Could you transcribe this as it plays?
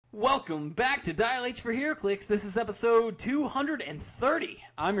Welcome back to Dial H for HeroClix. This is episode 230.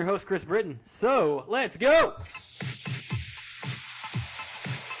 I'm your host, Chris Britton. So, let's go!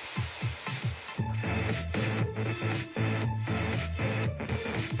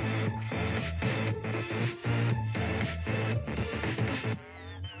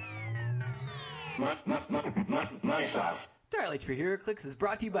 My style. Dial H for HeroClix is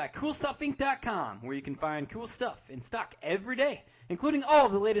brought to you by CoolStuffInc.com, where you can find cool stuff in stock every day, including all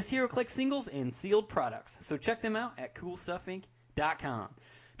of the latest HeroClix singles and sealed products. So check them out at CoolStuffInc.com.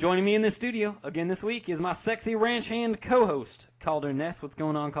 Joining me in the studio again this week is my sexy ranch hand co-host, Calder Ness. What's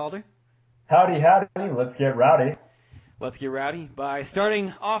going on, Calder? Howdy, howdy. Let's get rowdy. Let's get rowdy by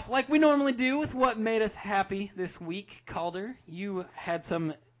starting off like we normally do with what made us happy this week. Calder, you had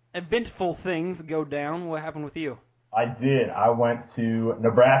some eventful things go down. What happened with you? I did. I went to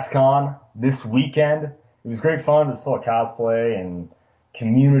NebraskaCon this weekend. It was great fun. It was full of cosplay and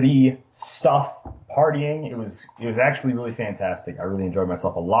community stuff, partying. It was actually really fantastic. I really enjoyed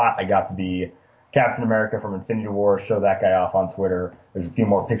myself a lot. I got to be Captain America from Infinity War, show that guy off on Twitter. There's a few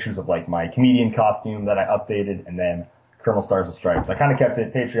more pictures of like my comedian costume that I updated, and then Colonel Stars and Stripes. I kind of kept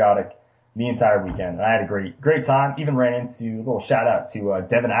it patriotic the entire weekend, and I had a great time. Even ran into a little shout out to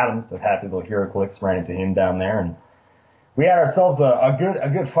Devin Adams of Happy Little HeroClix. Ran into him down there, and we had ourselves a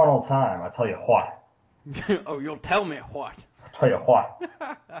good fun old time. I tell you what. Oh, you'll tell me what. I'll tell you what.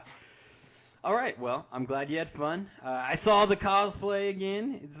 All right, well, I'm glad you had fun. I saw the cosplay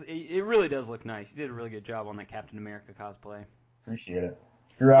again. It really does look nice. You did a really good job on that Captain America cosplay. Appreciate it.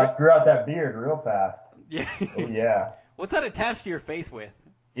 Grew out that beard real fast. Yeah. Oh, yeah. What's that attached to your face with?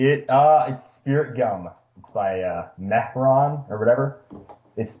 It's Spirit Gum. It's by Mehron or whatever.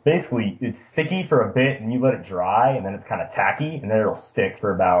 It's sticky for a bit, and you let it dry, and then it's kind of tacky, and then it'll stick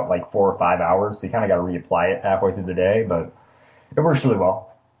for about like 4 or 5 hours. So you kind of got to reapply it halfway through the day, but it works really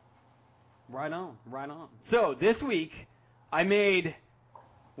well. Right on. So this week, I made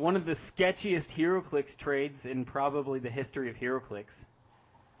one of the sketchiest HeroClix trades in probably the history of HeroClix.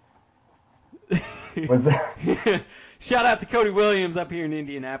 Was that? Shout out to Cody Williams up here in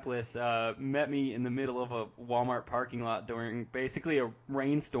Indianapolis. Met me in the middle of a Walmart parking lot during basically a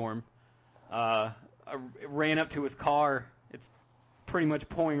rainstorm. I ran up to his car. It's pretty much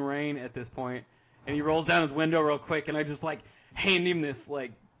pouring rain at this point, and he rolls down his window real quick, and I just like hand him this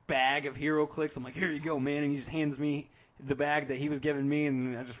like bag of HeroClix. I'm like, here you go, man, and he just hands me the bag that he was giving me,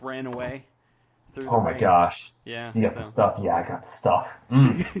 and I just ran away. Oh my gosh. Yeah. You got the stuff. Yeah, I got the stuff.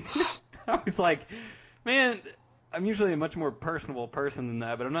 I was like, man, I'm usually a much more personable person than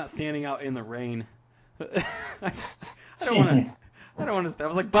that, but I'm not standing out in the rain. I don't want to. I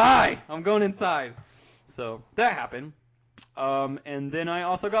was like, bye. I'm going inside. So that happened. And then I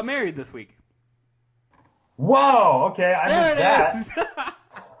also got married this week. Whoa. Okay, I missed that.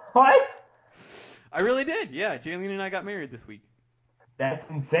 What? I really did. Yeah, Jaylene and I got married this week. That's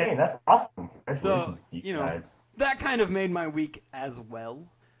insane. That's awesome. So, that kind of made my week as well.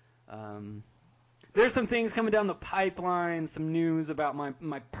 There's some things coming down the pipeline, some news about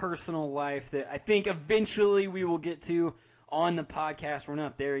my personal life that I think eventually we will get to on the podcast. We're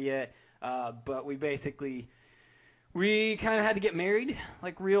not there yet, but we kind of had to get married,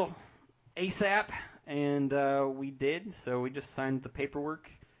 like real ASAP, and we did. So we just signed the paperwork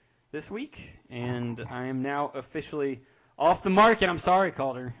this week, and I am now officially off the market. I'm sorry,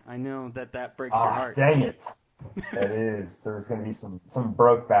 Calder. I know that breaks your heart. Dang it. That is. There's going to be some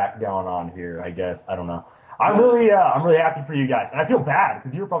broke back going on here, I guess. I don't know. I'm really happy for you guys. And I feel bad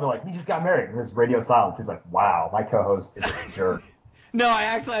because you were probably like, we just got married. And there's radio silence. He's like, wow, my co-host is a jerk. No,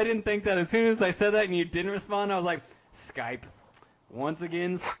 I didn't think that. As soon as I said that and you didn't respond, I was like, Skype. Once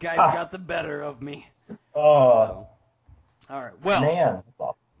again, Skype got the better of me. Oh. So, all right. Well, man, that's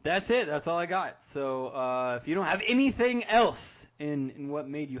awesome. That's it. That's all I got. So if you don't have anything else in what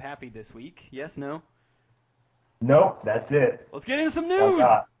made you happy this week, yes, no? Nope, that's it. Let's get into some news.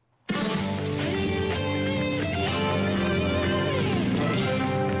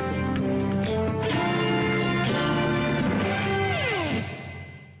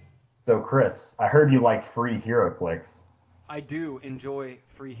 So, Chris, I heard you like free HeroClix. I do enjoy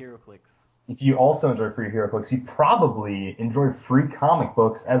free HeroClix. If you also enjoy free HeroClix, you probably enjoy free comic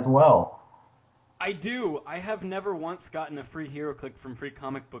books as well. I do. I have never once gotten a free HeroClix from Free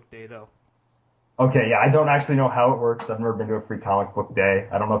Comic Book Day, though. Okay, yeah, I don't actually know how it works. I've never been to a free comic book day.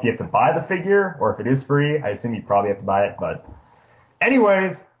 I don't know if you have to buy the figure or if it is free. I assume you probably have to buy it, but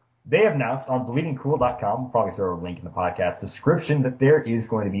anyways, they have announced on bleedingcool.com, we'll probably throw a link in the podcast description, that there is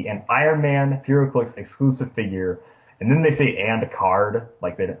going to be an Iron Man HeroClix exclusive figure, and then they say and a card,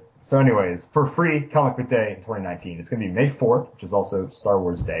 like that So anyways, for free Comic Book Day in 2019, it's going to be May 4th, which is also Star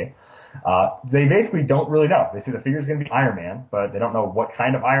Wars Day. They basically don't really know. They say the figure is going to be Iron Man, but they don't know what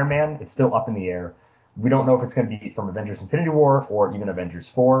kind of Iron Man. It's still up in the air. We don't know if it's going to be from Avengers Infinity War or even Avengers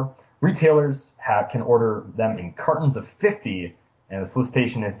 4. Retailers can order them in cartons of 50, and the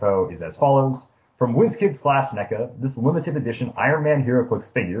solicitation info is as follows. From WizKids/NECA, this limited edition Iron Man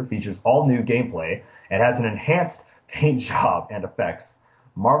HeroClix figure features all new gameplay and has an enhanced paint job and effects.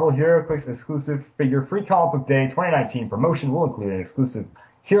 Marvel HeroClix exclusive figure free Comic Book Day 2019 promotion will include an exclusive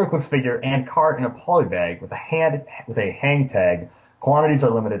HeroClix figure and card in a poly bag with a hang tag. Quantities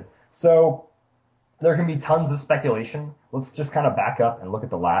are limited. So there can be tons of speculation. Let's just kind of back up and look at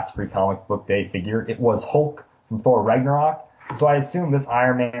the last free Comic Book Day figure. It was Hulk from Thor Ragnarok. So I assume this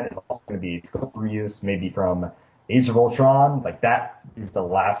Iron Man is also going to be scope reuse, maybe from Age of Ultron. Like that is the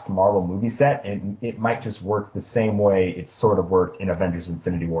last Marvel movie set, and it might just work the same way it sort of worked in Avengers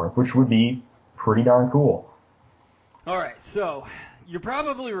Infinity War, which would be pretty darn cool. All right, so you're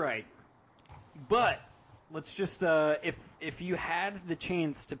probably right, but let's just if you had the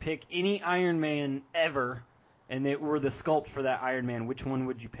chance to pick any Iron Man ever, and it were the sculpt for that Iron Man, which one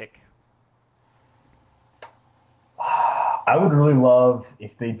would you pick? I would really love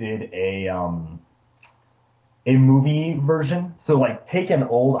if they did a movie version. So like take an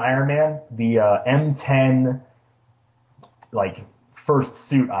old Iron Man, the M10 like first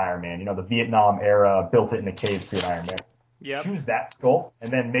suit Iron Man, the Vietnam era built it in a cave suit Iron Man. Yep. Choose that sculpt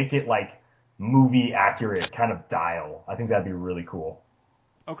and then make it like movie accurate kind of dial. I think that'd be really cool.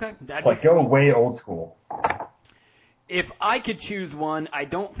 Okay, that'd So be like go sweet. way old school. If I could choose one, I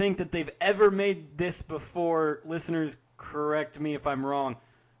don't think that they've ever made this before. Listeners, correct me if I'm wrong,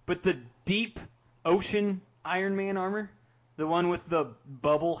 but the deep ocean Iron Man armor, the one with the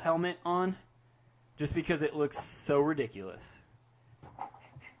bubble helmet on, just because it looks so ridiculous.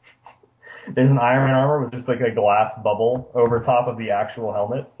 There's an Iron Man armor with just like a glass bubble over top of the actual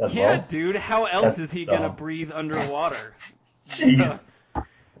helmet as Yeah, well. dude, how else That's is he going to dumb. breathe underwater? Jeez.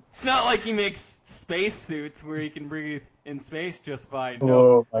 It's not like he makes space suits where he can breathe in space just fine. No,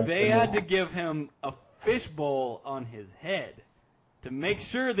 Oh, my they had to goodness. give him a fishbowl on his head to make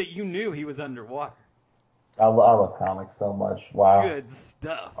sure that you knew he was underwater. I love comics so much. Wow. Good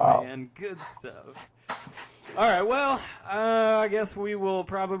stuff, Wow. man. Good stuff. All right, well, I guess we will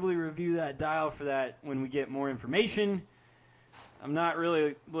probably review that dial for that when we get more information. I'm not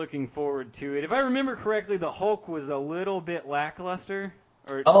really looking forward to it. If I remember correctly, the Hulk was a little bit lackluster.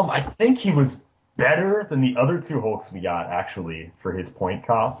 I think he was better than the other two Hulks we got, actually, for his point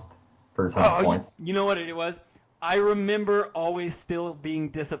cost, for his 100 points. You know what it was? I remember always still being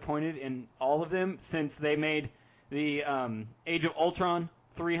disappointed in all of them since they made the Age of Ultron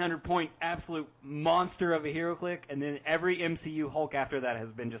 300-point absolute monster of a HeroClix, and then every MCU Hulk after that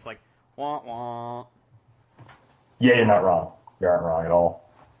has been just like, wah, wah. Yeah, you're not wrong. You aren't wrong at all.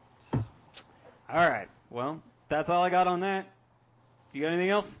 All right, well, that's all I got on that. You got anything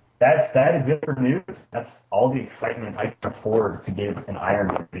else? That is it for news. That's all the excitement I can afford to give an Iron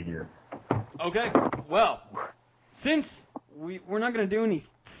Man figure. Okay, well, since we're not going to do any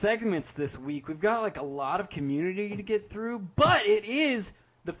segments this week, we've got like a lot of community to get through, but it is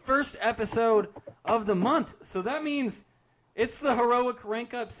the first episode of the month, so that means it's the heroic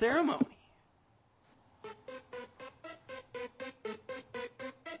rank up ceremony.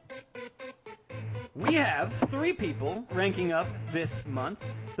 We have 3 people ranking up this month.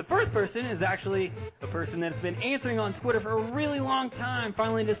 The first person is actually a person that's been answering on Twitter for a really long time,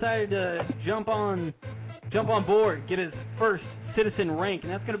 finally decided to jump on board, get his first citizen rank,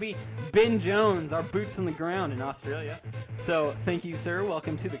 and that's going to be Ben Jones, our boots on the ground in Australia. So thank you, sir.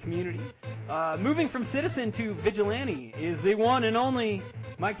 Welcome to the community. Moving from citizen to vigilante is the one and only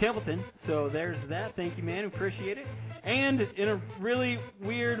Mike Templeton. So there's that. Thank you, man. Appreciate it. And in a really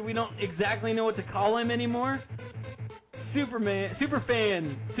weird, we don't exactly know what to call him anymore, Superman,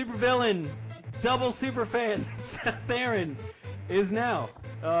 superfan, supervillain, double superfan, Seth Aaron is now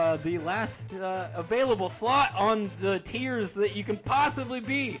the last available slot on the tiers that you can possibly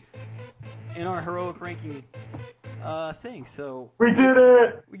be in our heroic ranking thing. So We did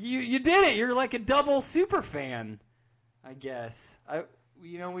it! you did it. You're like a double super fan, I guess.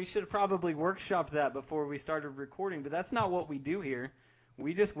 We should have probably workshopped that before we started recording, but that's not what we do here.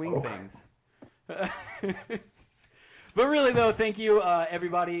 We just wing things. But really, though, thank you,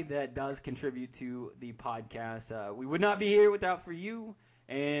 everybody that does contribute to the podcast. We would not be here without for you,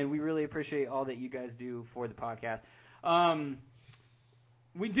 and we really appreciate all that you guys do for the podcast.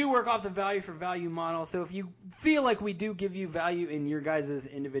 we do work off the value for value model. So if you feel like we do give you value in your guys'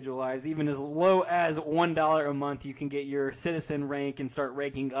 individual lives, even as low as $1 a month, you can get your citizen rank and start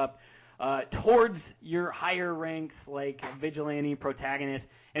ranking up towards your higher ranks like vigilante, protagonist,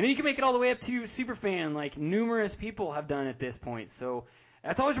 and then you can make it all the way up to superfan, like numerous people have done at this point. So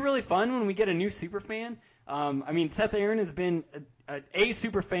that's always really fun when we get a new superfan. I mean, Seth Aaron has been a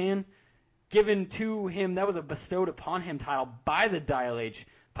superfan given to him. That was a bestowed upon him title by the Dial H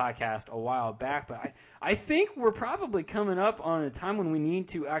podcast a while back. But I think we're probably coming up on a time when we need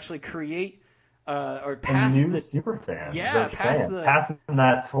to actually create or pass a new the superfan. Yeah, passing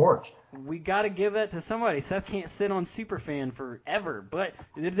that torch. We got to give that to somebody. Seth can't sit on Superfan forever, but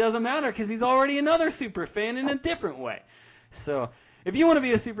it doesn't matter because he's already another Superfan in a different way. So if you want to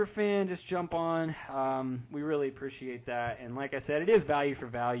be a Superfan, just jump on. We really appreciate that. And like I said, it is value for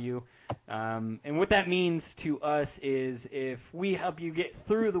value. And what that means to us is if we help you get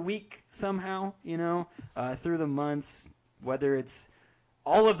through the week somehow, through the months, whether it's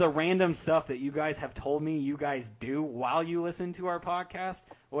all of the random stuff that you guys have told me you guys do while you listen to our podcast,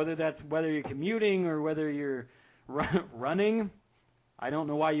 whether you're commuting or whether you're running. I don't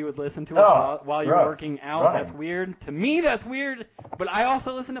know why you would listen to us while you're working out. Running. That's weird. To me, that's weird. But I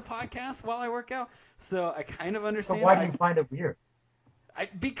also listen to podcasts while I work out, so I kind of understand. So why do you find it weird?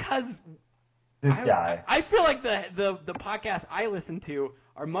 Because this guy. I feel like the podcasts I listen to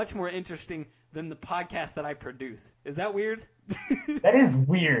are much more interesting than the podcast that I produce. Is that weird? That is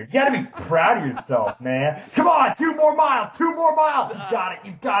weird. You gotta be proud of yourself, man. Come on, 2 more miles. You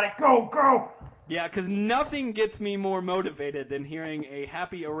got it. Go. Yeah, because nothing gets me more motivated than hearing a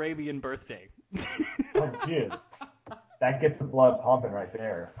happy Arabian birthday. Oh, dude. That gets the blood pumping right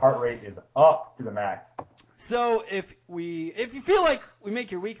there. Heart rate is up to the max. So if you feel like we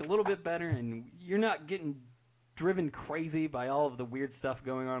make your week a little bit better and you're not getting driven crazy by all of the weird stuff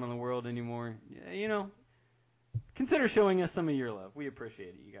going on in the world anymore, consider showing us some of your love. We appreciate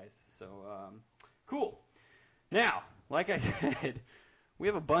it, you guys. So, cool. Now, like I said, we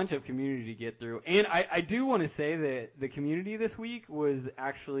have a bunch of community to get through. And I do want to say that the community this week was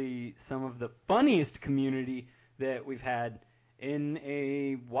actually some of the funniest community that we've had in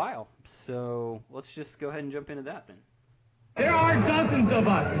a while. So let's just go ahead and jump into that then. There are dozens of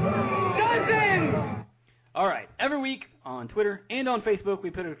us. Dozens! All right. Every week on Twitter and on Facebook, we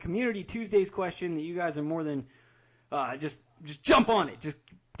put a Community Tuesdays question that you guys are more than just jump on it. Just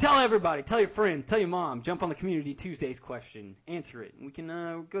tell everybody, tell your friends, tell your mom, jump on the Community Tuesdays question, answer it, and we can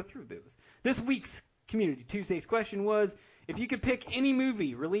go through those. This week's Community Tuesdays question was, if you could pick any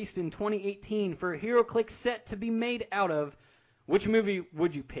movie released in 2018 for a HeroClix set to be made out of, which movie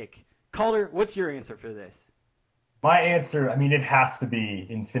would you pick? Calder, what's your answer for this? My answer, it has to be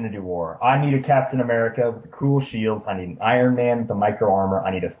Infinity War. I need a Captain America with the cool shields. I need an Iron Man with the micro armor.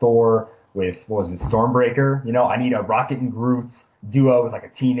 I need a Thor with, Stormbreaker. I need a Rocket and Groot duo with like a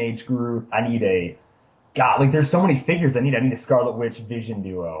teenage Groot. I need there's so many figures I need. I need a Scarlet Witch Vision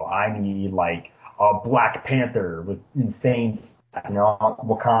duo. I need like a Black Panther with insane,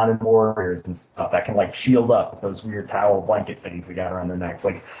 Wakandan warriors and stuff that can like shield up with those weird towel blanket things they got around their necks.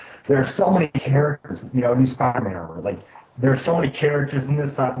 Like, there's so many characters, new Spider-Man armor. Like, there's so many characters in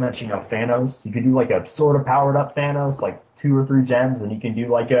this, not to mention, Thanos. You could do like a sort of powered up Thanos, like 2 or 3 gems, and you can do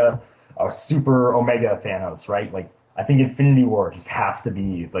like a super Omega Thanos, right? Like, I think Infinity War just has to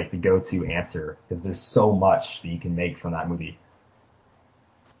be like the go-to answer because there's so much that you can make from that movie.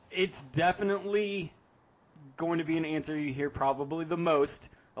 It's definitely going to be an answer you hear probably the most.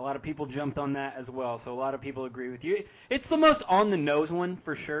 A lot of people jumped on that as well, so a lot of people agree with you. It's the most on-the-nose one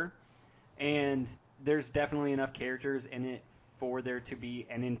for sure, and there's definitely enough characters in it for there to be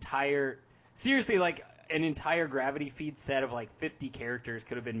an entire Gravity Feed set of like 50 characters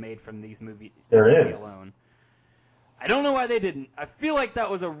could have been made from these movies alone. I don't know why they didn't. I feel like that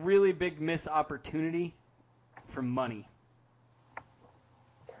was a really big missed opportunity for money.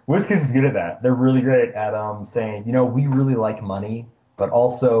 WizKids is good at that. They're really great at saying, we really like money, but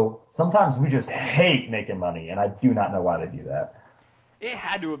also sometimes we just hate making money, and I do not know why they do that. It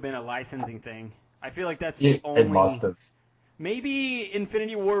had to have been a licensing thing. I feel like that's the only... It must have. Maybe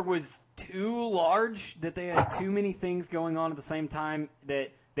Infinity War was too large, that they had too many things going on at the same time,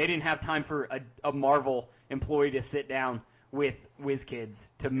 that they didn't have time for a Marvel employee to sit down with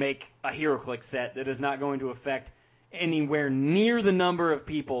WizKids to make a HeroClix set that is not going to affect anywhere near the number of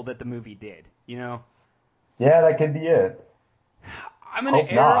people that the movie did, Yeah, that could be it. I'm going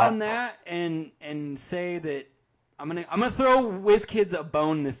to err on that and say that I'm gonna throw WizKids a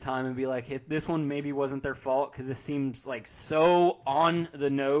bone this time and be like, this one maybe wasn't their fault because this seems like so on the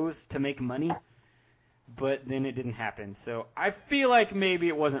nose to make money but then it didn't happen. So I feel like maybe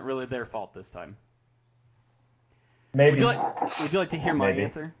it wasn't really their fault this time. Maybe. Would you like to hear my Maybe.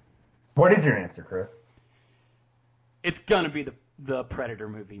 answer? What is your answer, Chris? It's gonna be the Predator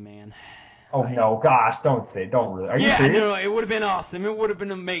movie, man. Oh no, gosh, don't really. Are you Yeah, serious? no, it would have been awesome. It would have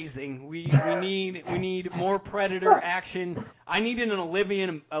been amazing. We need more Predator action. I needed an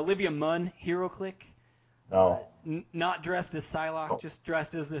Olivia Munn hero click. No. Not dressed as Psylocke, just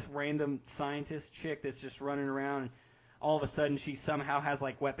dressed as this random scientist chick that's just running around. And all of a sudden, she somehow has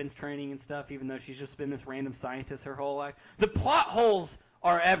like weapons training and stuff, even though she's just been this random scientist her whole life. The plot holes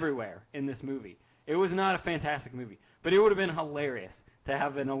are everywhere in this movie. It was not a fantastic movie, but it would have been hilarious to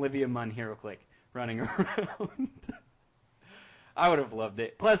have an Olivia Munn hero click running around. I would have loved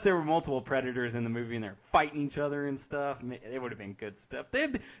it. Plus, there were multiple Predators in the movie, and they're fighting each other and stuff. It would have been good stuff.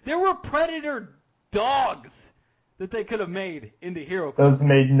 There were Predator dogs that they could have made into hero clips. Those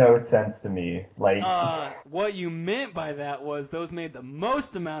made no sense to me. Like, what you meant by that was those made the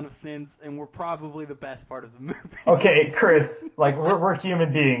most amount of sense and were probably the best part of the movie. okay, Chris, like we're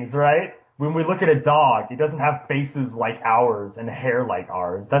human beings, right? When we look at a dog, he doesn't have faces like ours and hair like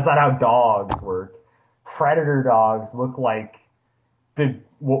ours. That's not how dogs work. Predator dogs look like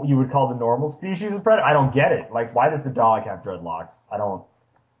what you would call the normal species of predator. I don't get it. Like, why does the dog have dreadlocks? I don't.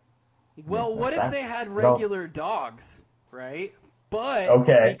 Well, what if they had regular dogs, right? But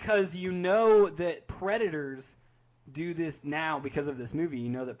Okay. because you know that predators do this now because of this movie, you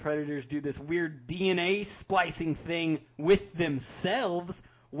know that predators do this weird DNA splicing thing with themselves.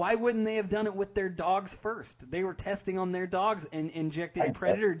 Why wouldn't they have done it with their dogs first? They were testing on their dogs and injected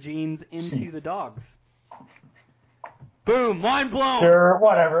predator genes into the dogs. Boom, mind blown. Sure,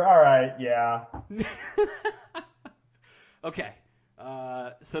 whatever. All right, yeah. Okay.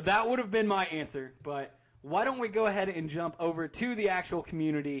 So that would have been my answer, but why don't we go ahead and jump over to the actual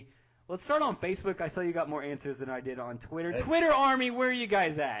community? Let's start on Facebook. I saw you got more answers than I did on Twitter. Twitter Army, where are you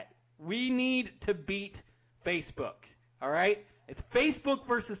guys at? We need to beat Facebook, all right? It's Facebook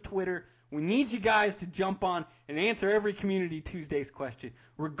versus Twitter. We need you guys to jump on and answer every Community Tuesdays question,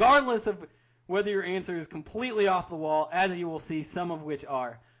 regardless of whether your answer is completely off the wall, as you will see, some of which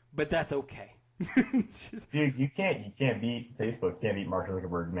are, but that's okay. Dude, you can't beat Facebook. You can't beat Mark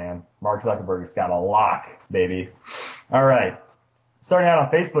Zuckerberg, man. Mark Zuckerberg's got a lock, baby. All right. Starting out on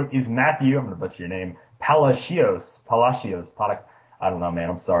Facebook is Matthew. I'm going to butcher your name. Palacios. I don't know, man.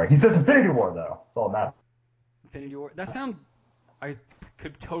 I'm sorry. He says Infinity War, though. That's all that matters. Infinity War. I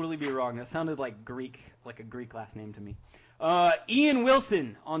could totally be wrong. That sounded like Greek, like a Greek last name to me. Ian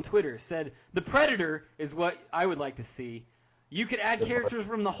Wilson on Twitter said, "The Predator is what I would like to see. You could add characters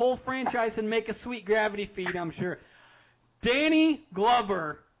from the whole franchise and make a sweet gravity feed, I'm sure." Danny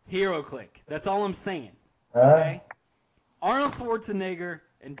Glover, hero click. That's all I'm saying. Okay? Arnold Schwarzenegger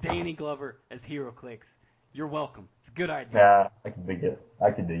and Danny Glover as hero clicks. You're welcome. It's a good idea. Yeah, I can dig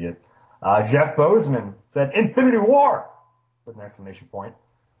it. Jeff Bozeman said Infinity War with an exclamation point.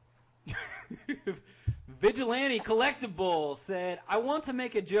 Vigilante Collectible said, "I want to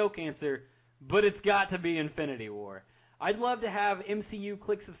make a joke answer, but it's got to be Infinity War. I'd love to have MCU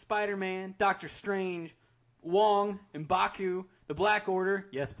clicks of Spider-Man, Doctor Strange, Wong, M'Baku, the Black Order,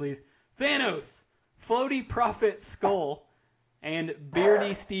 yes please, Thanos, Floaty Prophet Skull, and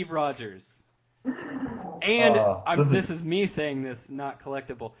Beardy Steve Rogers." And this is me saying this, not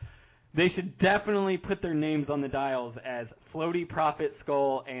Collectible. They should definitely put their names on the dials as Floaty Prophet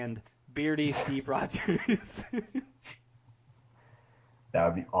Skull and Beardy Steve Rogers. That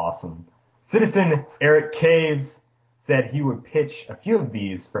would be awesome. Citizen Eric Caves said he would pitch a few of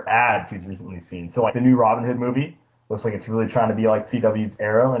these for ads he's recently seen. So like the new Robin Hood movie, looks like it's really trying to be like CW's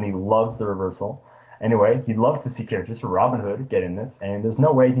Arrow, and he loves the reversal. Anyway, he'd love to see characters for Robin Hood get in this, and there's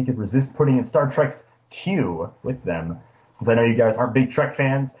no way he could resist putting in Star Trek's Q with them. Since I know you guys aren't big Trek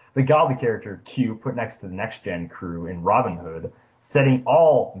fans, the godly character Q put next to the Next Gen crew in Robin Hood, setting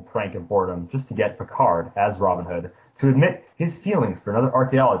all in prank of boredom just to get Picard as Robin Hood to admit his feelings for another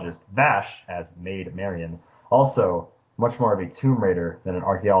archaeologist, Vash, as Maid Marian. Also, much more of a Tomb Raider than an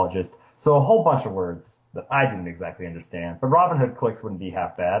archaeologist, so a whole bunch of words that I didn't exactly understand. But Robin Hood clicks wouldn't be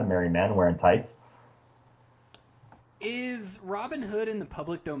half bad, merry men wearing tights. Is Robin Hood in the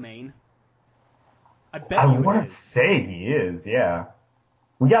public domain? I bet I you want it to is. say he is, yeah.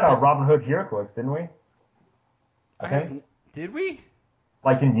 We got a Robin Hood HeroClix, didn't we? Did we?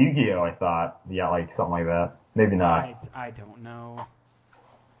 Like in Yu-Gi-Oh, I thought. Yeah, like something like that. Maybe not. I don't know.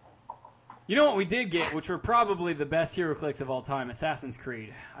 You know what we did get, which were probably the best HeroClix of all time, Assassin's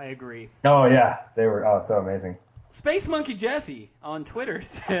Creed. I agree. Oh, yeah. They were so amazing. Space Monkey Jesse on Twitter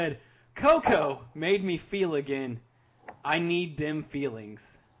said, "Coco made me feel again. I need them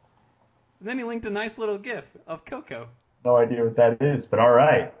feelings." And then he linked a nice little GIF of Coco. No idea what that is, but all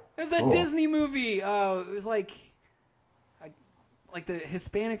right. There's that Cool. Disney movie. It was like the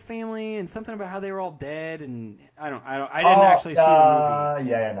Hispanic family and something about how they were all dead. And I didn't actually see the movie.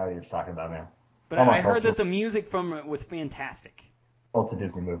 Yeah, I know what you're talking about, man. But Oh, my I heard culture. that the music from it was fantastic. Well, it's a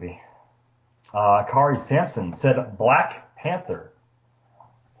Disney movie. Kari Sampson said Black Panther.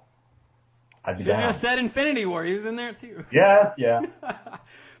 I'd be Should down. just said Infinity War. He was in there too. Yes, yeah.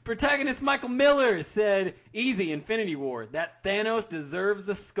 Protagonist Michael Miller said, "Easy, Infinity War. That Thanos deserves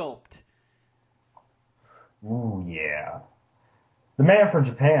a sculpt." Ooh, yeah. The man from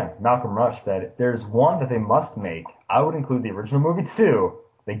Japan, Malcolm Rush, said, if there's one that they must make, I would include the original movie too.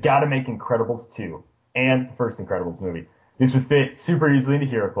 They gotta make Incredibles 2 and the first Incredibles movie. This would fit super easily into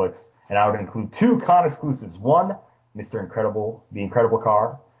HeroClix, and I would include 2 con exclusives. One, Mr. Incredible, the Incredible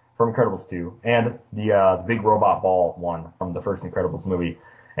car from Incredibles 2, and the big robot ball one from the first Incredibles movie.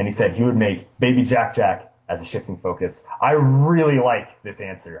 And he said he would make Baby Jack Jack as a shifting focus. I really like this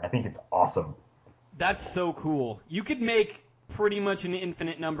answer. I think it's awesome. That's so cool. You could make pretty much an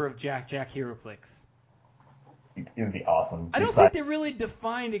infinite number of Jack Jack HeroClix. It would be awesome. I don't think they really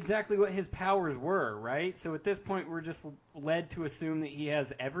defined exactly what his powers were, right? So at this point, we're just led to assume that he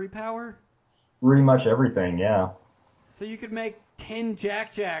has every power. Pretty much everything, yeah. So you could make 10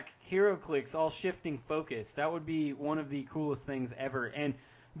 Jack Jack HeroClix all shifting focus. That would be one of the coolest things ever. And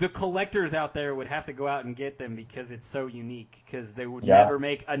the collectors out there would have to go out and get them because it's so unique. Because they would never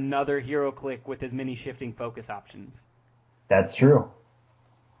make another HeroClix with as many shifting focus options. That's true.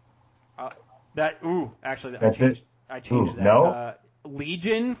 Actually, That's I changed that. No?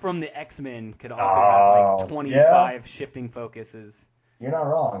 Legion from the X-Men could also have like 25 shifting focuses. You're not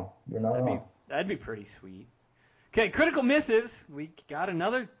wrong. You're not wrong. That'd be pretty sweet. Okay, critical missives. We got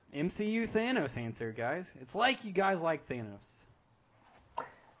another MCU Thanos answer, guys. It's like you guys like Thanos.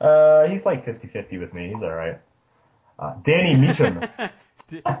 He's like 50-50 with me. He's all right. Danny Meacham.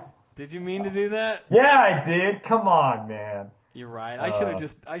 Did you mean to do that? Yeah, I did. Come on, man. You're right. I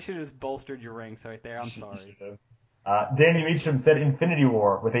should have just bolstered your ranks right there. I'm sorry. Danny Meacham said Infinity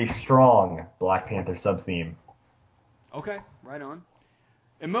War with a strong Black Panther sub-theme. Okay, right on.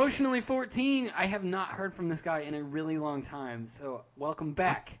 Emotionally 14, I have not heard from this guy in a really long time, so welcome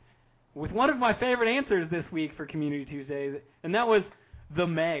back. With one of my favorite answers this week for Community Tuesdays, and that was The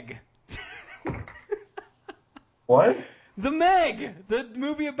Meg. What? The Meg! The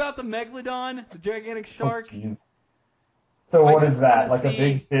movie about the Megalodon, the gigantic shark. Oh, so what is that? wanna Like a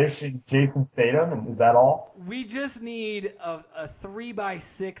big fish and Jason Statham? And is that all? We just need a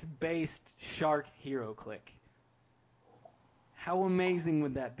 3x6 based shark HeroClix. How amazing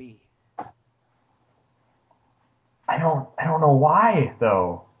would that be? I don't know why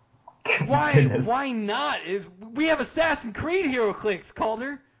though. Why? Goodness. Why not? We have Assassin's Creed HeroClix,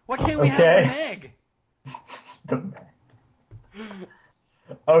 Calder. Why can't we have the Meg? The Meg.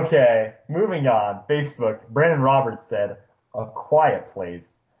 Okay, moving on. Facebook. Brandon Roberts said A Quiet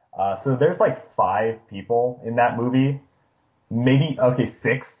Place. So there's like 5 people in that movie. Maybe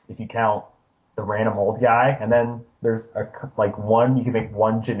 6 if you count the random old guy, and then there's one. You can make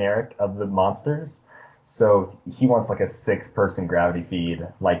one generic of the monsters. So he wants like a 6-person gravity feed,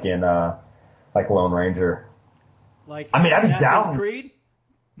 like in like Lone Ranger. Like I mean, I'd be Assassin's down. Creed?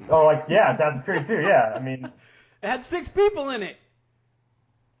 Oh, Assassin's Creed too. Yeah, I mean, It had 6 people in it.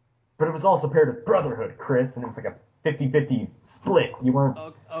 but it was also paired with Brotherhood, Chris, and it was like a 50-50 split. You weren't.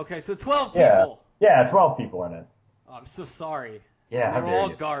 Okay, so 12 Yeah, people. yeah, 12 people in it. Oh, I'm so sorry. Yeah, They how were dare all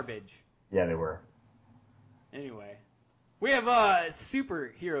you. garbage. Yeah, they were. Anyway, we have a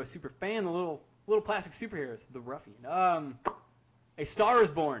super fan, the little plastic superheroes, the Ruffian. A Star is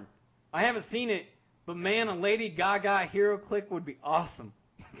Born. I haven't seen it, but man, a Lady Gaga HeroClix would be awesome.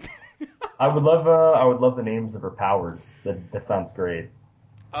 I would love the names of her powers. That sounds great.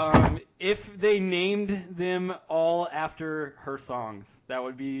 If they named them all after her songs, that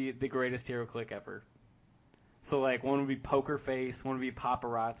would be the greatest HeroClix ever. So like one would be Poker Face, one would be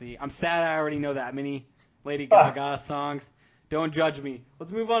Paparazzi. I'm sad I already know that many Lady Gaga songs. Don't judge me.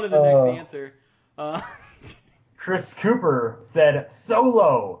 Let's move on to the next answer. Chris Cooper said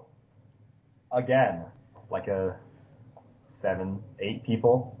Solo. Again, like a 7-8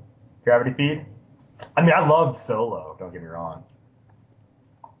 people gravity feed. I mean, I loved Solo. Don't get me wrong.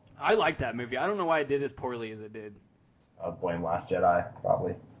 I like that movie. I don't know why it did as poorly as it did. Blame Last Jedi,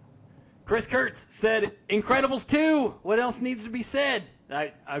 probably. Chris Kurtz said Incredibles 2. What else needs to be said?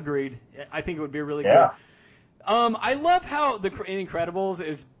 I agreed. I think it would be really good. I love how the Incredibles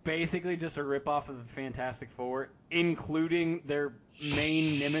is basically just a ripoff of the Fantastic Four, including their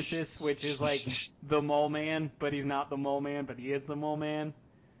main nemesis, which is like the Mole Man, but he's not the Mole Man, but he is the Mole Man.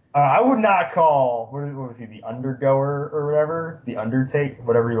 I would not call, what was he, the Undergoer or whatever? The Undertake,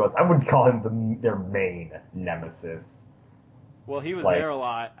 whatever he was. I wouldn't call him their main nemesis. Well, he was Like- there a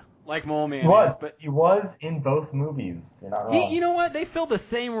lot, like Mole Man He was, is, but he was in both movies. You're not wrong. you know what? They fill the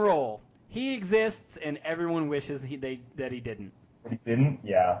same role. He exists, and everyone wishes that he didn't. But he didn't?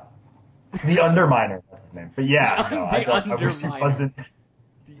 Yeah. The Underminer, that's his name. But yeah, The no, I wish he Underminer. wasn't.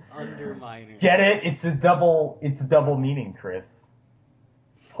 The Underminer. Get it? It's a double meaning, Chris.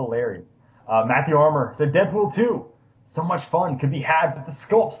 Hilarious. Matthew Armour said Deadpool 2. So much fun could be had with the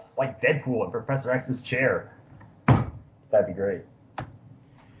sculpts, like Deadpool and Professor X's chair. That'd be great.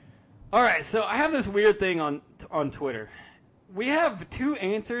 All right, so I have this weird thing on Twitter. We have two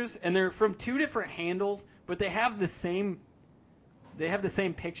answers, and they're from two different handles, but they have the same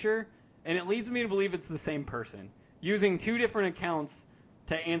picture, and it leads me to believe it's the same person using two different accounts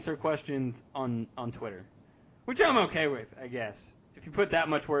to answer questions on Twitter, which I'm okay with, I guess. If you put that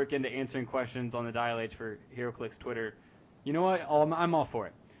much work into answering questions on the Dial H for HeroClix Twitter, you know what? I'm all for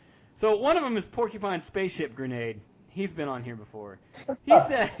it. So one of them is Porcupine Spaceship Grenade. He's been on here before.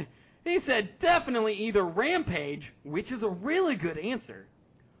 He said definitely either Rampage, which is a really good answer,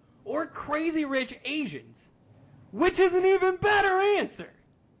 or Crazy Rich Asians, which is an even better answer.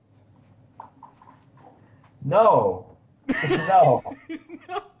 No. No.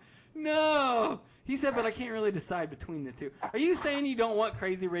 No. He said, but I can't really decide between the two. Are you saying you don't want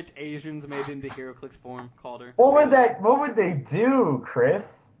Crazy Rich Asians made into HeroClix form, Calder? What would they do, Chris?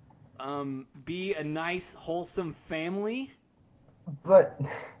 Be a nice, wholesome family? But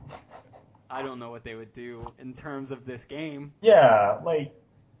I don't know what they would do in terms of this game. yeah, like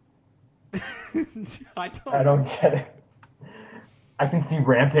I I don't get it. I can see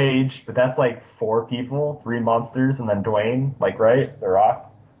Rampage, but that's like 4 people, 3 monsters, and then Dwayne, like, right? The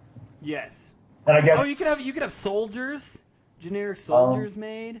Rock. Yes. And I guess Oh, you could have soldiers, generic soldiers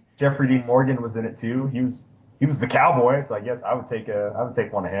made. Jeffrey Dean Morgan was in it too. He was the cowboy, so I guess I would take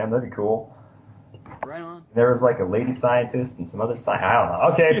one of him. That'd be cool. Right on. There was like a lady scientist and some other scientist. I don't know.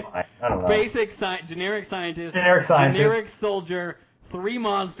 Okay, fine. I don't know. Generic scientist. Generic scientist. Generic soldier. 3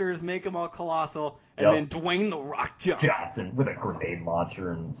 monsters, make them all colossal, and then Dwayne the Rock Johnson with a grenade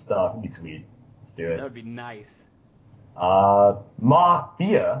launcher and stuff. It'd be sweet. Let's do That it. would be nice.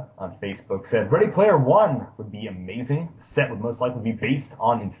 Mafia on Facebook said Ready Player One would be amazing. The set would most likely be based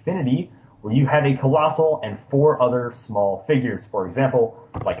on Infinity, where you have a colossal and 4 other small figures. For example,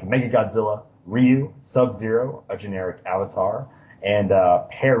 like Mechagodzilla, Ryu, Sub-Zero, a generic Avatar, and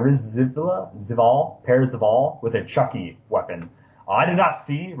Parzival with a Chucky weapon. I did not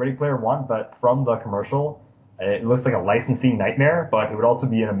see Ready Player One, but from the commercial, it looks like a licensing nightmare, but it would also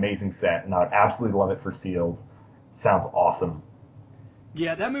be an amazing set, and I would absolutely love it for sealed. Sounds awesome.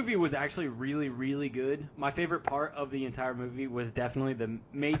 Yeah, that movie was actually really, really good. My favorite part of the entire movie was definitely the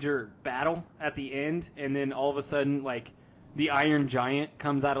major battle at the end, and then all of a sudden, like, the Iron Giant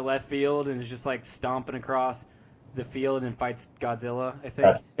comes out of left field and is just, like, stomping across the field and fights Godzilla, I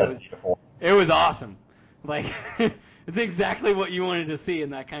think. That's beautiful. It was awesome. Like, it's exactly what you wanted to see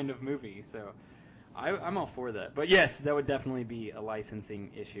in that kind of movie, so I'm all for that. But yes, that would definitely be a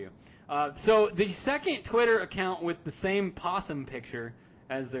licensing issue. So the second Twitter account with the same possum picture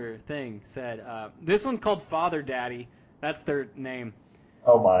as their thing said, this one's called Father Daddy. That's their name.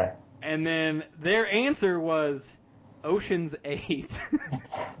 Oh my. And then their answer was Ocean's 8.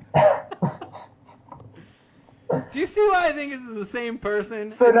 Do you see why I think this is the same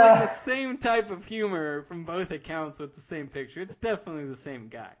person? So it's now- like the same type of humor from both accounts with the same picture. It's definitely the same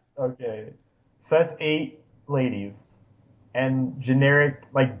guy. Okay. So that's 8 ladies. And generic,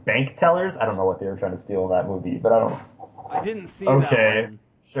 like, bank tellers? I don't know what they were trying to steal in that movie, but I don't... I didn't see Okay, that one.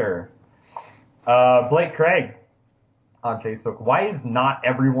 sure. Blake Craig on Facebook. Why is not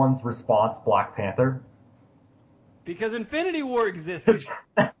everyone's response Black Panther? Because Infinity War existed.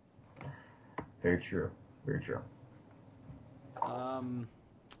 Very true. Very true.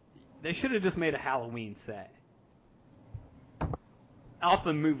 They should have just made a Halloween set. Off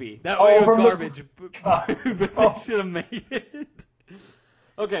the movie. That way it was from the- garbage, but they should have made it.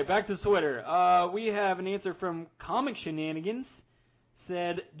 Okay, back to Twitter. We have an answer from Comic Shenanigans.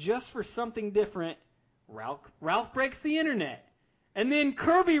 Said, just for something different, Ralph breaks the internet. And then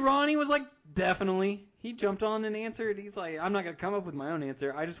Kirby Ronnie was like, definitely. He jumped on and answered. He's like, I'm not going to come up with my own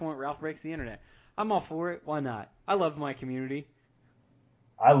answer. I just want Ralph breaks the internet. I'm all for it. Why not? I love my community.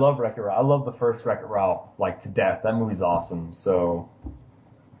 I love Wreck-It Ralph. I love the first Wreck-It Ralph, like, to death. That movie's awesome, so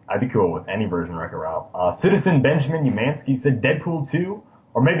I'd be cool with any version of Wreck-It Ralph. Citizen Benjamin Umansky said Deadpool 2,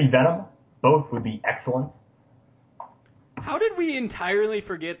 or maybe Venom. Both would be excellent. How did we entirely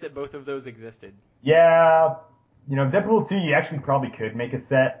forget that both of those existed? Yeah, Deadpool 2, you actually probably could make a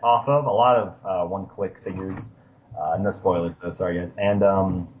set off of. A lot of one-click figures. No spoilers, though. Sorry, guys. And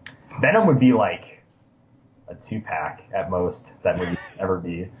Venom would be like a 2-pack at most. That would ever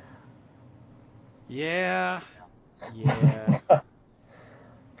be. Yeah.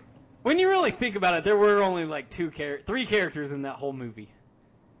 When you really think about it, there were only like 3 characters in that whole movie.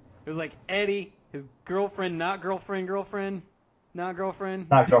 It was like Eddie, his girlfriend, not girlfriend, not girlfriend.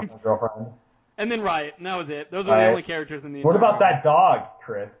 Not girlfriend. And then Riot, and that was it. Those are the only characters in the What entire about movie. that dog,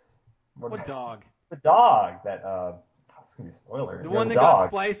 Chris? What dog? The dog that that's gonna be a spoiler. The one that got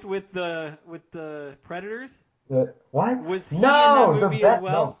spliced with the predators? What? Was he in that movie as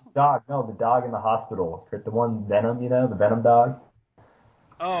well? No, the dog in the hospital. The one Venom, the Venom dog.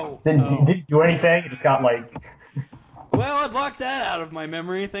 Didn't do anything. It just got like. Well, I blocked that out of my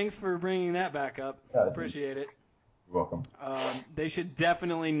memory. Thanks for bringing that back up. Appreciate it. You're welcome. They should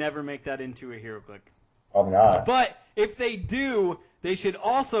definitely never make that into a HeroClix. Probably not. But if they do, they should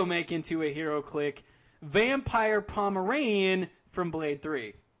also make into a HeroClix Vampire Pomeranian from Blade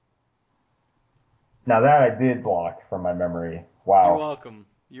 3. Now that I did block from my memory. Wow. You're welcome.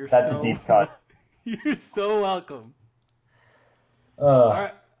 That's a deep cut. You're so welcome. All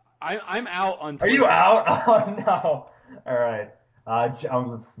right. I'm out on Twitter. Are you out? Oh, no. All right.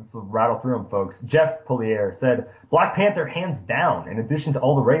 Let's rattle through them, folks. Jeff Polier said, Black Panther hands down. In addition to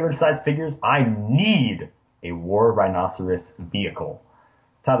all the regular-sized figures, I need a War Rhinoceros vehicle.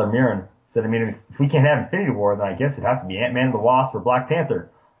 Tyler Mirren said, if we can't have Infinity War, then I guess it'd have to be Ant-Man and the Wasp or Black Panther.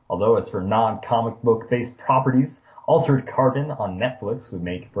 Although as for non-comic book-based properties, Altered Carbon on Netflix would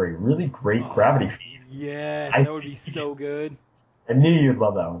make for a really great Gravity feed. Yes, that would be so good. I knew you'd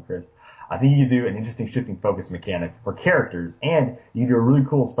love that one, Chris. I think you could do an interesting shifting focus mechanic for characters, and you could do a really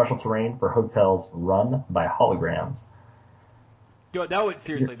cool special terrain for hotels run by holograms. Yo, that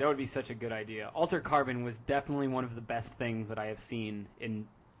would be such a good idea. Altered Carbon was definitely one of the best things that I have seen in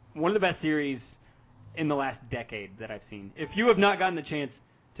one of the best series in the last decade that I've seen. If you have not gotten the chance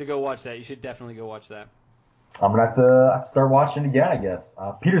to go watch that, you should definitely go watch that. I'm going to have to start watching it again, I guess.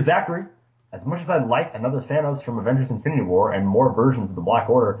 Peter Zachary, as much as I'd like another Thanos from Avengers Infinity War and more versions of the Black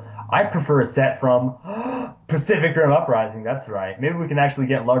Order, I prefer a set from Pacific Rim Uprising. That's right. Maybe we can actually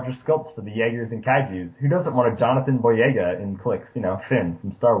get larger sculpts for the Jaegers and Kaijus. Who doesn't want a Jonathan Boyega in Clicks, Finn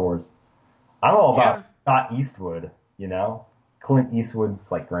from Star Wars? I'm all about Scott Eastwood, Clint Eastwood's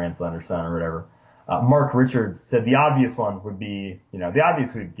grandson or son or whatever. Mark Richards said the obvious one would be, the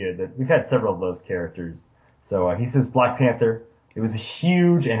obvious would be good. That we've had several of those characters. So he says Black Panther. It was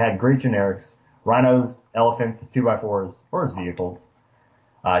huge and had great generics. Rhinos, elephants, his 2x4s, or his vehicles.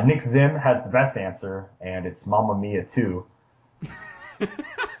 Nick Zim has the best answer, and it's Mamma Mia 2.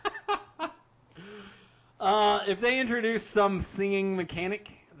 If they introduce some singing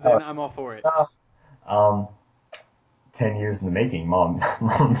mechanic, then I'm all for it. 10 years in the making,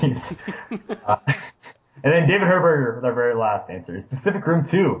 Mamma Mia 2. And then David Herberger with our very last answer is Pacific Rim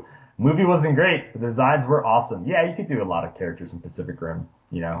 2. Movie wasn't great, but the designs were awesome. Yeah, you could do a lot of characters in Pacific Rim.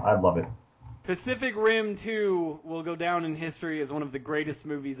 I'd love it. Pacific Rim 2 will go down in history as one of the greatest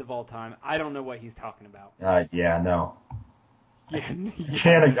movies of all time. I don't know what he's talking about. Yeah, no.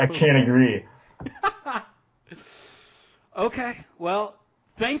 Yeah, I can't agree. Okay, well,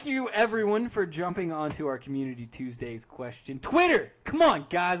 thank you everyone for jumping onto our Community Tuesdays question. Twitter! Come on,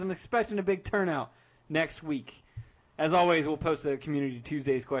 guys, I'm expecting a big turnout next week. As always, we'll post a Community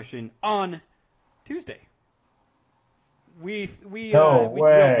Tuesdays question on Tuesday. We drill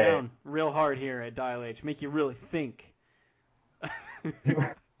down real hard here at Dial H, make you really think.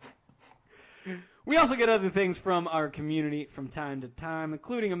 We also get other things from our community from time to time,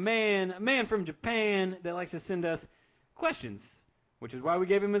 including a man from Japan that likes to send us questions, which is why we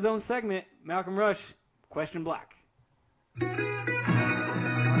gave him his own segment, Malcolm Rush, Question Black.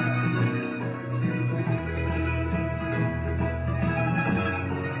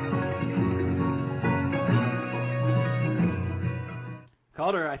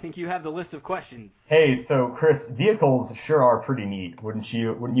 Calder, I think you have the list of questions. Hey, so Chris, vehicles sure are pretty neat, wouldn't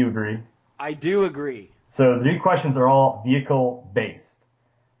you agree? I do agree. So the 3 questions are all vehicle based.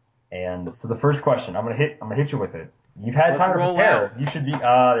 And so the first question, I'm gonna hit you with it. You've had time to prepare. Out. You should be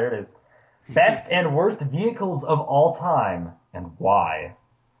there it is. Best and worst vehicles of all time and why?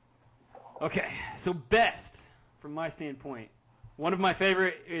 Okay, so best from my standpoint. One of my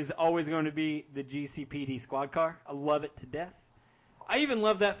favorite is always going to be the GCPD squad car. I love it to death. I even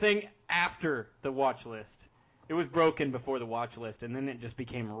love that thing after the watch list. It was broken before the watch list, and then it just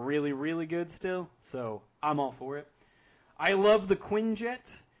became really, really good still. So I'm all for it. I love the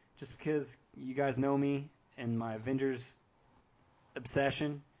Quinjet, just because you guys know me and my Avengers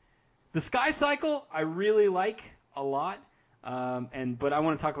obsession. The Sky Cycle I really like a lot, but I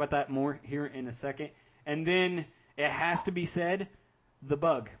want to talk about that more here in a second. And then it has to be said, the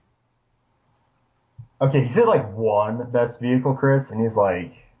Bug. Okay, he said like one best vehicle, Chris, and he's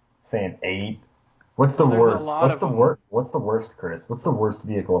like saying 8. What's the Well, there's a worst? lot What's of the them. worst? What's the worst, Chris? What's the worst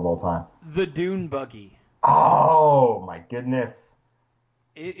vehicle of all time? The Dune Buggy. Oh my goodness!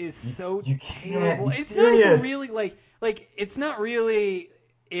 It is so You can't terrible. be It's not even serious. really like it's not really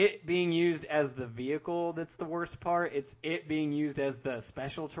it being used as the vehicle that's the worst part. It's it being used as the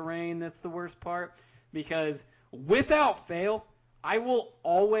special terrain that's the worst part. Because without fail, I will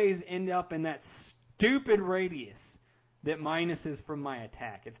always end up in that stupid radius that minuses from my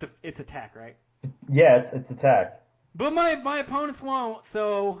attack. It's attack, right? Yes, it's attack. But my opponents won't,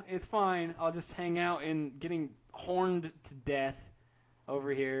 so it's fine. I'll just hang out and getting horned to death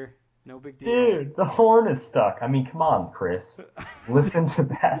over here. No big deal. Dude, the horn is stuck. I mean, come on, Chris. Listen to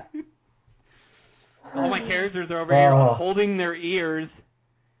that. All my characters are over here Oh. holding their ears.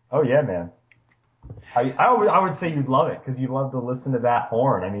 Oh yeah, man. I would say you'd love it because you love to listen to that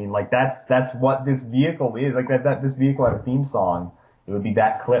horn. I mean, like that's what this vehicle is. Like that this vehicle had a theme song. It would be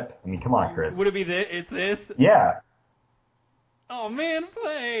that clip. I mean, come on, Chris. Would it be this? It's this? Yeah. Oh man,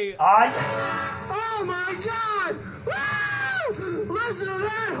 play! Oh my God! Woo! Listen to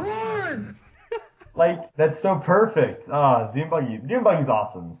that horn! Like that's so perfect. Dune Buggy's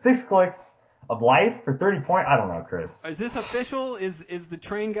awesome. 6 clicks of life for 30 points. I don't know, Chris. Is this official? Is the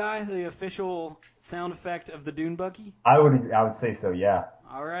train guy the official sound effect of the Dune Buggy? I would say so. Yeah.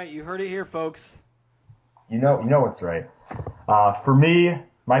 All right, you heard it here, folks. You know what's right. For me,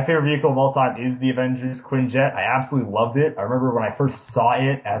 my favorite vehicle of all time is the Avengers Quinjet. I absolutely loved it. I remember when I first saw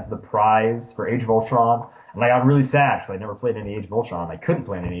it as the prize for Age of Ultron, and I got really sad because I never played any Age of Ultron. I couldn't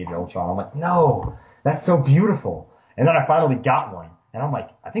play any Age of Ultron. I'm like, no, that's so beautiful. And then I finally got one, and I'm like,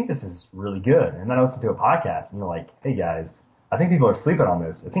 I think this is really good. And then I listened to a podcast, and they're like, hey guys, I think people are sleeping on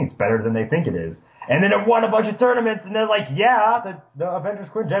this. I think it's better than they think it is. And then it won a bunch of tournaments, and they're like, yeah, the Avengers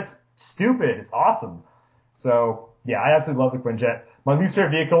Quinjet's stupid. It's awesome. So, yeah, I absolutely love the Quinjet. My least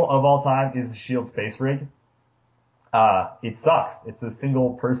favorite vehicle of all time is the Shield Space Rig. It sucks. It's a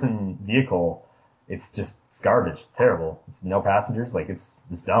single-person vehicle. It's garbage. It's terrible. It's no passengers. Like, it's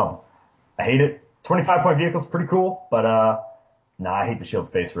dumb. I hate it. 25-point vehicle's pretty cool, but, I hate the Shield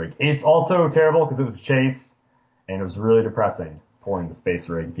Space Rig. It's also terrible because it was a chase, and it was really depressing pulling the Space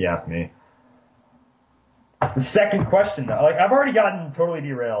Rig, if you ask me. The second question, though, like I've already gotten totally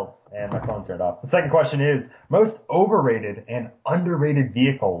derailed and my phone turned off. The second question is most overrated and underrated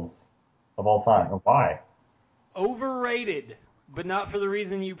vehicles of all time, and why? Overrated, but not for the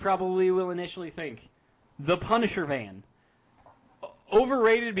reason you probably will initially think. The Punisher van.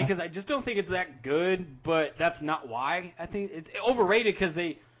 Overrated because I just don't think it's that good, but that's not why. I think it's overrated because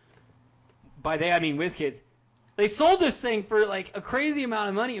by they I mean WizKids, they sold this thing for like a crazy amount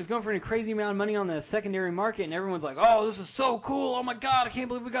of money. It was going for a crazy amount of money on the secondary market, and everyone's like, oh, this is so cool. Oh my God, I can't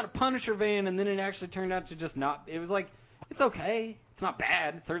believe we got a Punisher van. And then it actually turned out to just not. It was like, it's okay. It's not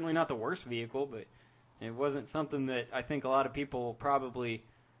bad. It's certainly not the worst vehicle, but it wasn't something that I think a lot of people probably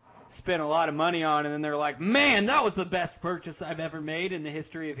spent a lot of money on, and then they're like, man, that was the best purchase I've ever made in the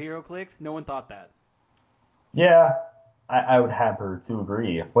history of HeroClix. No one thought that. Yeah, I would have her to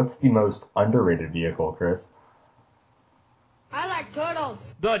agree. What's the most underrated vehicle, Chris? I like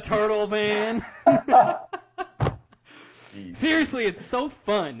turtles. The Turtle Van. Seriously, it's so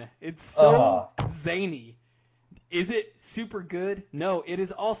fun. It's so zany. Is it super good? No, it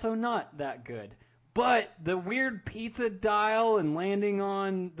is also not that good. But the weird pizza dial and landing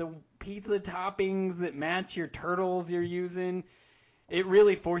on the pizza toppings that match your turtles you're using, it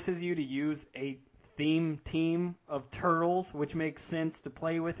really forces you to use a theme team of turtles, which makes sense to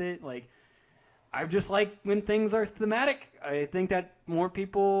play with it. Like, I just like when things are thematic. I think that more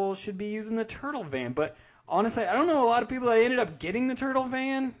people should be using the Turtle Van. But honestly, I don't know a lot of people that ended up getting the Turtle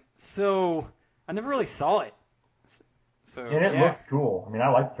Van, so I never really saw it. So, And it looks cool. I mean, I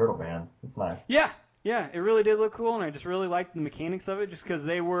like the Turtle Van. It's nice. Yeah, it really did look cool, and I just really liked the mechanics of it just because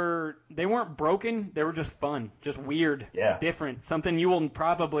they weren't broken. They were just fun, just weird, different, something you will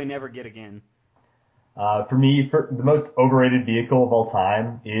probably never get again. For me, the most overrated vehicle of all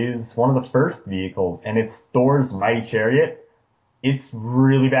time is one of the first vehicles, and it's Thor's Mighty Chariot. It's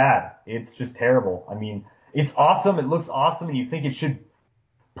really bad. It's just terrible. I mean, it's awesome. It looks awesome, and you think it should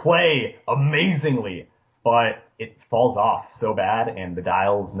play amazingly, but it falls off so bad, and the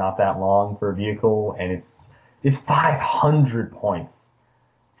dial's not that long for a vehicle, and it's 500 points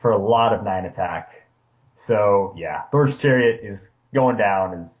for a lot of 9 attack. So, yeah, Thor's Chariot is going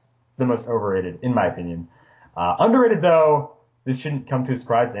down as the most overrated, in my opinion. Underrated, though, this shouldn't come to a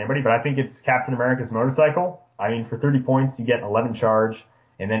surprise to anybody, but I think it's Captain America's motorcycle. I mean, for 30 points, you get 11 charge.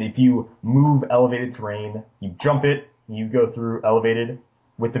 And then if you move elevated terrain, you jump it, you go through elevated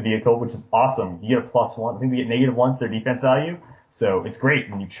with the vehicle, which is awesome. You get a +1. I think they get -1 to their defense value. So it's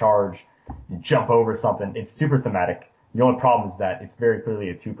great when you charge, you jump over something. It's super thematic. The only problem is that it's very clearly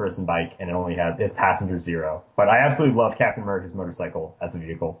a two-person bike and it has passenger 0. But I absolutely love Captain America's motorcycle as a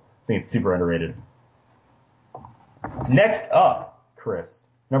vehicle. I think it's super underrated. Next up, Chris,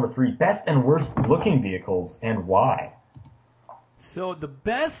 number 3, best and worst looking vehicles and why? So the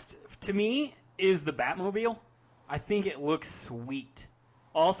best to me is the Batmobile. I think it looks sweet.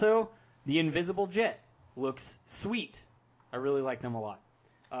 Also, the Invisible Jet looks sweet. I really like them a lot.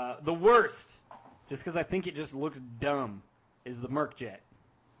 The worst, just because I think it just looks dumb, is the Merc Jet.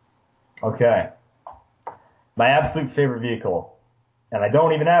 Okay. My absolute favorite vehicle, and I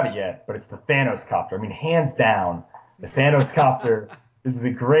don't even have it yet, but it's the Thanos Copter. I mean, hands down, the Thanos Copter is the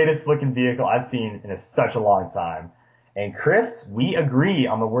greatest looking vehicle I've seen in such a long time. And Chris, we agree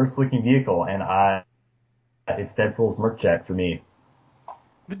on the worst looking vehicle, and it's Deadpool's Merc Jet for me.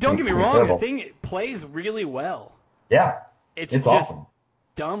 Don't get me wrong, the thing it plays really well. Yeah, it's just awesome.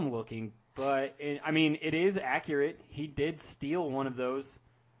 Dumb looking, but it is accurate. He did steal one of those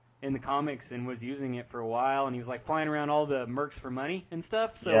in the comics and was using it for a while, and he was like flying around all the Mercs for money and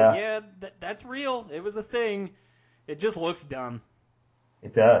stuff. So yeah, that's real. It was a thing. It just looks dumb.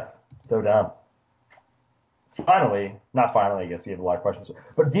 It does. So dumb. Not finally, I guess we have a lot of questions.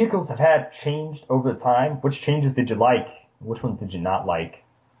 But vehicles have had changed over the time. Which changes did you like? Which ones did you not like?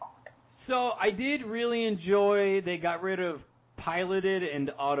 So I did really enjoy they got rid of piloted and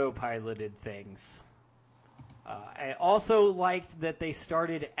autopiloted things. I also liked that they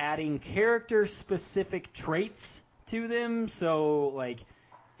started adding character-specific traits to them. So, like,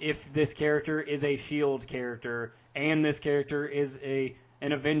 if this character is a S.H.I.E.L.D. character and this character is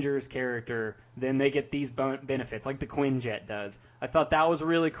an Avengers character, then they get these benefits, like the Quinjet does. I thought that was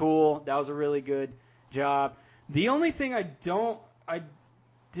really cool. That was a really good job. The only thing I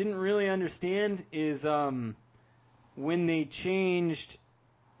didn't really understand is when they changed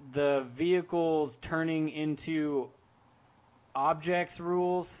the vehicles turning into objects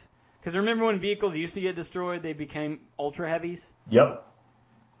rules. Because remember when vehicles used to get destroyed, they became ultra heavies? Yep.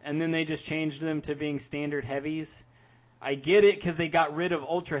 And then they just changed them to being standard heavies. I get it because they got rid of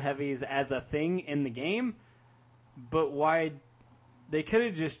ultra heavies as a thing in the game, but why? They could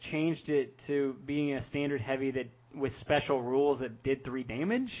have just changed it to being a standard heavy that with special rules that did 3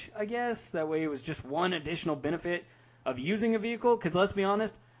 damage, I guess. That way it was just one additional benefit of using a vehicle, because let's be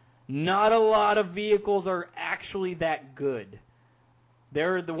honest, not a lot of vehicles are actually that good.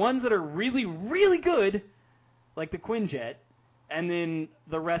 They're the ones that are really, really good, like the Quinjet, and then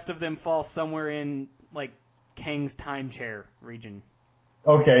the rest of them fall somewhere in, like, Kang's time chair region.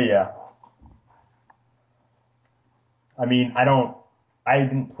 Okay, yeah. I mean, I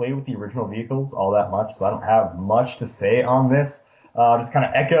didn't play with the original vehicles all that much, so I don't have much to say on this. Just kind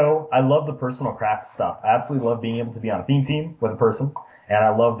of echo, I love the personal craft stuff. I absolutely love being able to be on a theme team with a person, and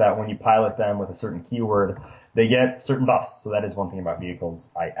I love that when you pilot them with a certain keyword, they get certain buffs. So that is one thing about vehicles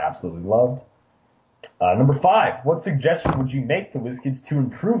I absolutely loved. Number 5, what suggestion would you make to WizKids to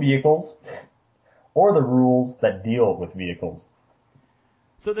improve vehicles or the rules that deal with vehicles?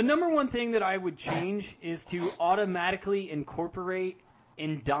 So the number one thing that I would change is to automatically incorporate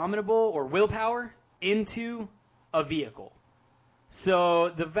Indomitable or willpower into a vehicle. So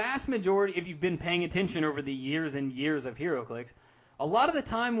the vast majority, if you've been paying attention over the years and years of HeroClix, a lot of the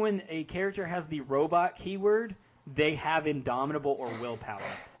time when a character has the robot keyword, they have Indomitable or willpower.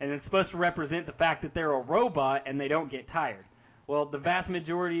 And it's supposed to represent the fact that they're a robot and they don't get tired. Well, the vast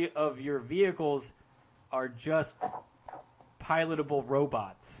majority of your vehicles are just pilotable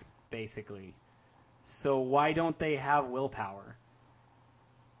robots, basically. So why don't they have willpower?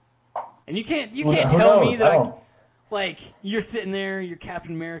 And you can't tell me that like you're sitting there, you're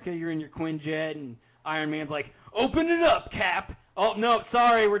Captain America, you're in your Quinjet, and Iron Man's like, "Open it up, Cap." Oh no,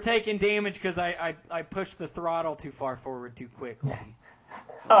 sorry, we're taking damage because I pushed the throttle too far forward too quickly.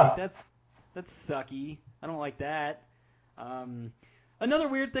 Like, that's sucky. I don't like that. Another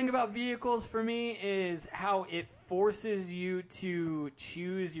weird thing about vehicles for me is how it forces you to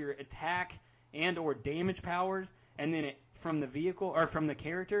choose your attack and or damage powers, and then from the vehicle or from the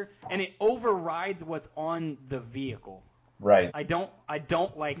character, and it overrides what's on the vehicle. Right. I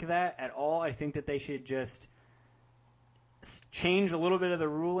don't like that at all. I think that they should just change a little bit of the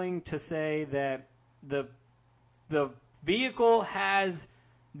ruling to say that the vehicle has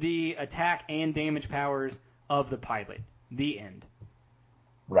the attack and damage powers of the pilot. The end.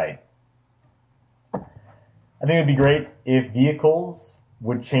 Right. I think it'd be great if vehicles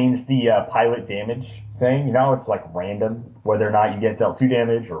would change the pilot damage thing. You know, it's like random whether or not you get dealt 2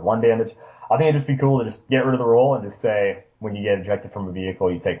 damage or 1 damage. I think it'd just be cool to just get rid of the roll and just say when you get ejected from a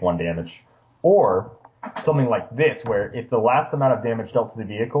vehicle, you take 1 damage. Or something like this, where if the last amount of damage dealt to the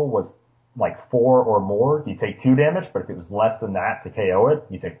vehicle was like 4 or more, you take 2 damage, but if it was less than that to KO it,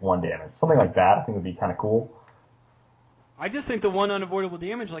 you take 1 damage. Something like that I think would be kind of cool. I just think the one unavoidable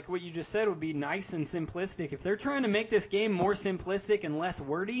damage, like what you just said, would be nice and simplistic. If they're trying to make this game more simplistic and less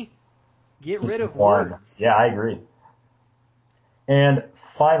wordy, get rid of words. Yeah, I agree. And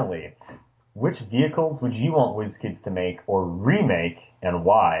finally, which vehicles would you want WizKids to make or remake, and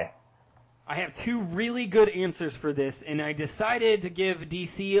why? I have 2 really good answers for this, and I decided to give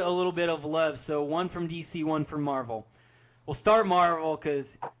DC a little bit of love, so one from DC, one from Marvel. We'll start Marvel,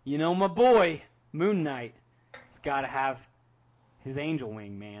 because, you know my boy, Moon Knight, has got to have his Angel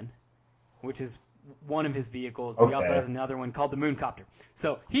Wing, man, which is one of his vehicles. But He also has another one called the Mooncopter.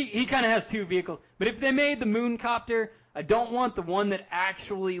 So he kind of has 2 vehicles. But if they made the Mooncopter, I don't want the one that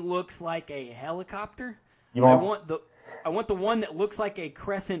actually looks like a helicopter. I want the one that looks like a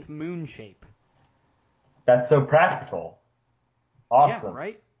crescent moon shape. That's so practical. Awesome. Yeah,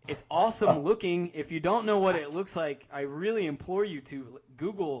 right? It's awesome looking. If you don't know what it looks like, I really implore you to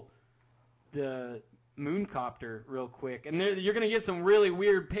Google the Mooncopter real quick. And you're going to get some really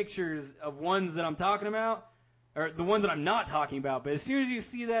weird pictures of ones that I'm talking about, or the ones that I'm not talking about. But as soon as you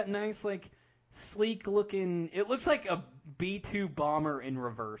see that nice, like, sleek looking, it looks like a B-2 bomber in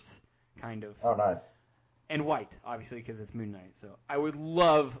reverse, kind of. Oh, nice. And white, obviously, because it's Moon Knight. So I would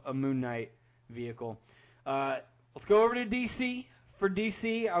love a Moon Knight vehicle. Let's go over to DC. For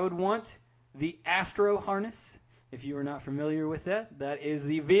DC, I would want the Astro Harness. If you are not familiar with that, that is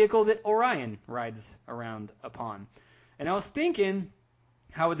the vehicle that Orion rides around upon. And I was thinking,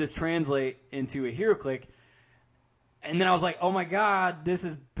 how would this translate into a HeroClick? And then I was like, oh my god, this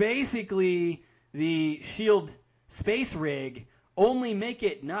is basically the SHIELD space rig, only make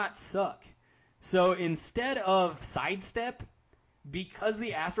it not suck. So instead of sidestep, because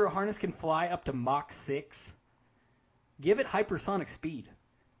the Astro Harness can fly up to Mach 6, give it hypersonic speed.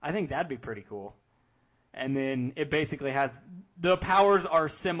 I think that'd be pretty cool. And then it basically has, the powers are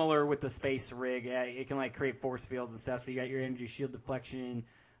similar with the space rig. It can like create force fields and stuff, so you got your energy shield deflection,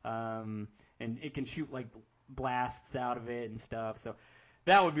 and it can shoot like blasts out of it and stuff. So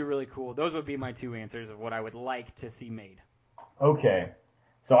that would be really cool. Those would be my 2 answers of what I would like to see made. Okay.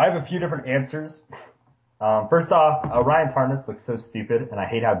 So I have a few different answers. First off, Orion's harness looks so stupid, and I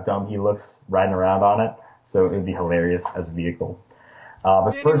hate how dumb he looks riding around on it, so it would be hilarious as a vehicle.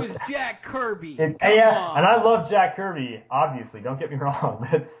 But then first, it was Jack Kirby. And I love Jack Kirby, obviously, don't get me wrong,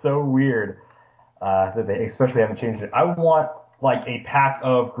 but it's so weird that they especially haven't changed it. I want, like, a pack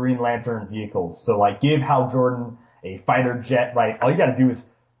of Green Lantern vehicles. So, like, give Hal Jordan a fighter jet, right? All you gotta do is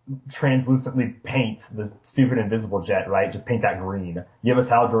translucently paint the stupid invisible jet, right? Just paint that green. Give us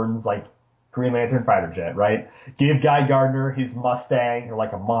Hal Jordan's, like, Green Lantern fighter jet, right? Give Guy Gardner his Mustang or,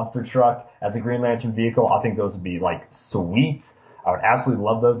 like, a monster truck as a Green Lantern vehicle. I think those would be, like, sweet. I would absolutely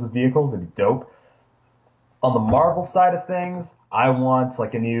love those as vehicles. They'd be dope. On the Marvel side of things, I want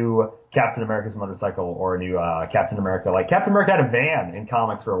like a new Captain America's motorcycle or a new Captain America. Like Captain America had a van in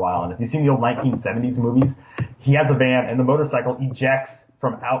comics for a while, and if you've seen the old 1970s movies, he has a van, and the motorcycle ejects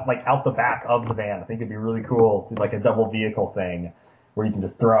from out the back of the van. I think it'd be really cool to like a double vehicle thing where you can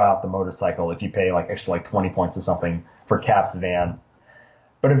just throw out the motorcycle if you pay like extra like 20 points or something for Cap's van.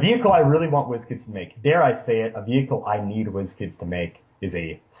 But a vehicle I really want WizKids to make, dare I say it, a vehicle I need WizKids to make is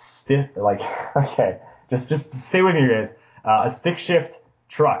a just stay with me, guys. A stick shift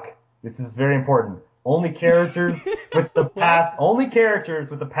truck. This is very important. Only characters with the past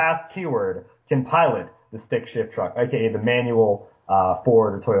keyword can pilot the stick shift truck, aka the manual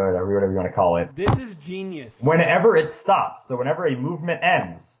Ford or Toyota or whatever you want to call it. This is genius. Whenever it stops, so whenever a movement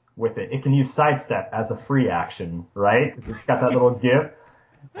ends with it, it can use sidestep as a free action, right? It's got that little GIF.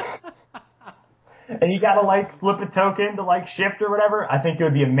 And you gotta like flip a token to like shift or whatever. I think it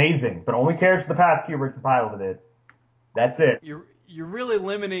would be amazing, but only characters with the past keyword can pilot it. That's it. You're really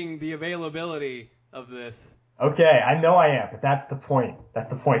limiting the availability of this. Okay, I know I am, but that's the point. That's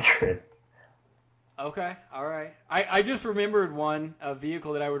the point, Chris. Okay, all right. I just remembered a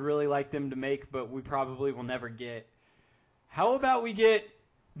vehicle that I would really like them to make, but we probably will never get. How about we get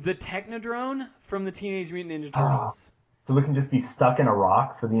the Technodrome from the Teenage Mutant Ninja Turtles? So we can just be stuck in a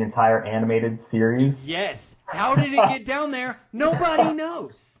rock for the entire animated series? Yes. How did it get down there? Nobody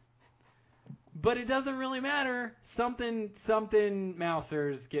knows. But it doesn't really matter. Something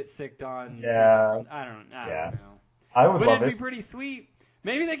Mousers get sicked on. Yeah. I don't know. I would love it. But it'd be pretty sweet.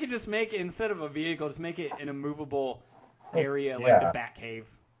 Maybe they could just make it, instead of a vehicle, just make it in a movable area like Yeah. the Batcave.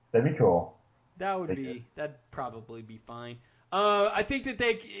 That'd be cool. That'd probably be fine. I think that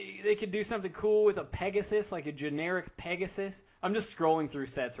they could do something cool with a Pegasus, like a generic Pegasus. I'm just scrolling through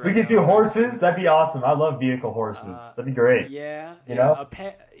sets right now. We could do horses. That'd be awesome. I love vehicle horses. That'd be great. Yeah. You know?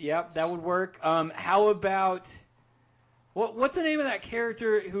 Yep, that would work. How about what's the name of that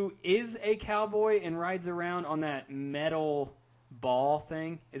character who is a cowboy and rides around on that metal ball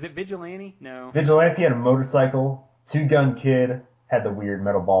thing? Is it Vigilante? No. Vigilante had a motorcycle. Two Gun Kid had the weird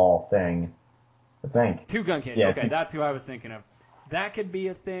metal ball thing. I think. Two Gun Kid. Yeah, Okay, that's who I was thinking of. That could be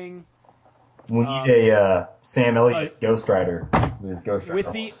a thing. We need a Sam Elliott Ghost Rider with his Ghost Rider With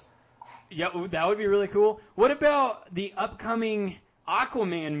horse. Yeah, that would be really cool. What about the upcoming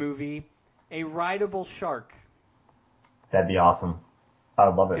Aquaman movie, a rideable shark? That'd be awesome. I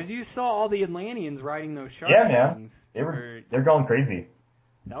would love it. Because you saw all the Atlanteans riding those shark Yeah, man. things. They're going crazy.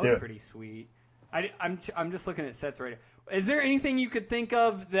 That was pretty sweet. I'm just looking at sets right now. Is there anything you could think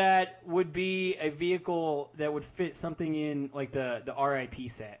of that would be a vehicle that would fit something in like the RIP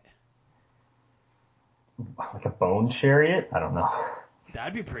set? Like a bone chariot? I don't know.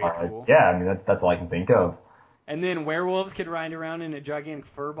 That'd be pretty cool. Yeah, I mean that's all I can think of. And then werewolves could ride around in a gigantic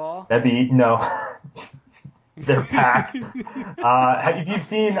fur ball. That'd be they're packed. Have you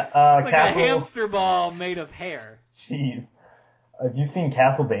seen like Castle? a hamster ball made of hair. Jeez. Have you seen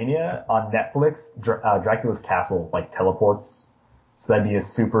Castlevania on Netflix? Dracula's castle like teleports, so that'd be a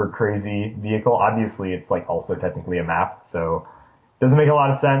super crazy vehicle. Obviously, it's like also technically a map, so it doesn't make a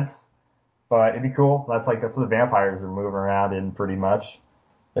lot of sense, but it'd be cool. That's what the vampires are moving around in pretty much.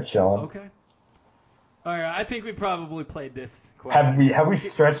 They're chilling. Okay. All right, I think we probably played this question. Have we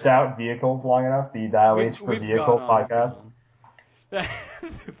stretched out vehicles long enough? The Dial H for Vehicle podcast. The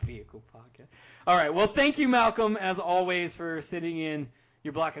vehicle podcast. All right. Well, thank you, Malcolm, as always, for sending in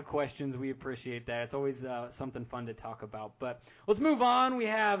your block of questions. We appreciate that. It's always something fun to talk about. But let's move on. We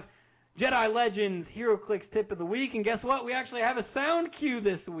have Jedi Legends HeroClix Tip of the Week. And guess what? We actually have a sound cue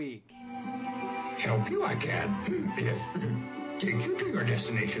this week. Help you, I can. Yes. Take you to your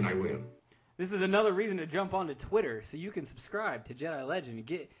destination, I will. This is another reason to jump onto Twitter so you can subscribe to Jedi Legend and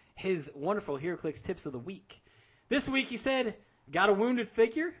get his wonderful HeroClix Tips of the Week. This week he said, got a wounded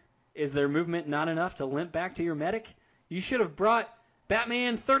figure? Is their movement not enough to limp back to your medic? You should have brought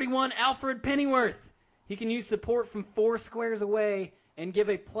Batman 31 Alfred Pennyworth. He can use support from 4 squares away and give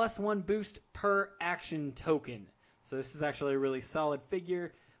a +1 boost per action token. So this is actually a really solid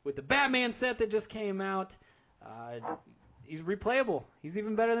figure. With the Batman set that just came out, he's replayable. He's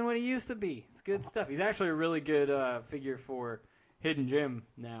even better than what he used to be. It's good stuff. He's actually a really good figure for Hidden Gem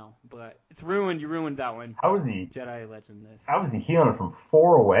now, but it's ruined. You ruined that one. How is he? Jedi Legend this. How is he healing from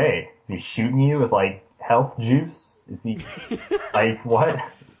 4 away? Is he shooting you with like health juice? Is he like what?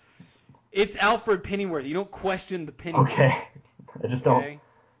 It's Alfred Pennyworth. You don't question the Pennyworth. Okay, I just don't.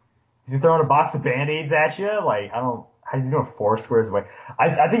 Is he throwing a box of Band-Aids at you? Like I don't. How's he doing 4 squares away?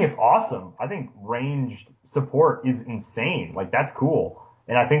 I think it's awesome. I think ranged support is insane. Like that's cool.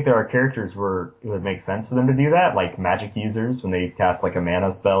 And I think there are characters where it would make sense for them to do that, like magic users when they cast like a mana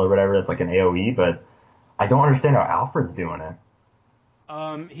spell or whatever. That's like an AoE, but I don't understand how Alfred's doing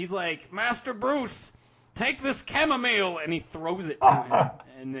it. He's like, Master Bruce, take this chamomile, and he throws it to him,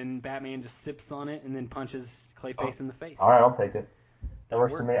 and then Batman just sips on it and then punches Clayface in the face. All right, I'll take it. That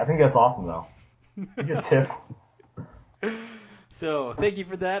works for me. I think that's awesome though. Good tip. So thank you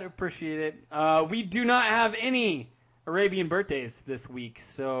for that. Appreciate it. We do not have any Arabian birthdays this week,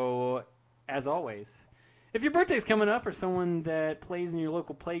 so as always, if your birthday's coming up or someone that plays in your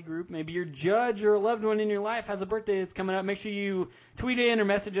local play group, maybe your judge or a loved one in your life has a birthday that's coming up, make sure you tweet in or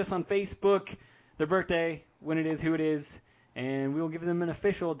message us on Facebook their birthday, when it is, who it is, and we will give them an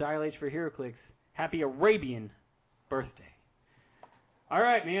official Dial H for HeroClix Happy Arabian birthday. All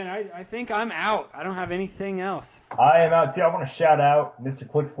right, man, I think I'm out. I don't have anything else. I am out too. I want to shout out Mr.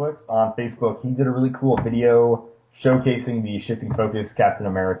 Clicksflix on Facebook. He did a really cool video showcasing the Shifting Focus Captain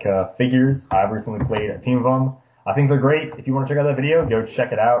America figures. I've recently played a team of them. I think they're great. If you want to check out that video, go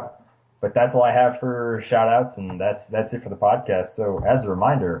check it out. But that's all I have for shout outs, and that's it for the podcast. So as a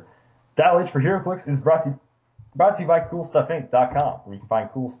reminder, Dial H for HeroClix is brought to you by CoolStuffInc.com, where you can find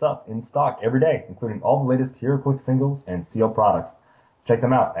cool stuff in stock every day, including all the latest HeroClix singles and sealed products. Check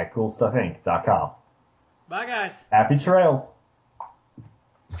them out at CoolStuffInc.com. Bye, guys. Happy trails.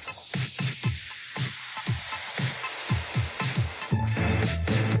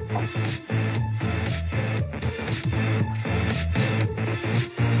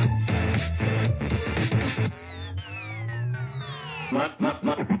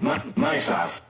 My style.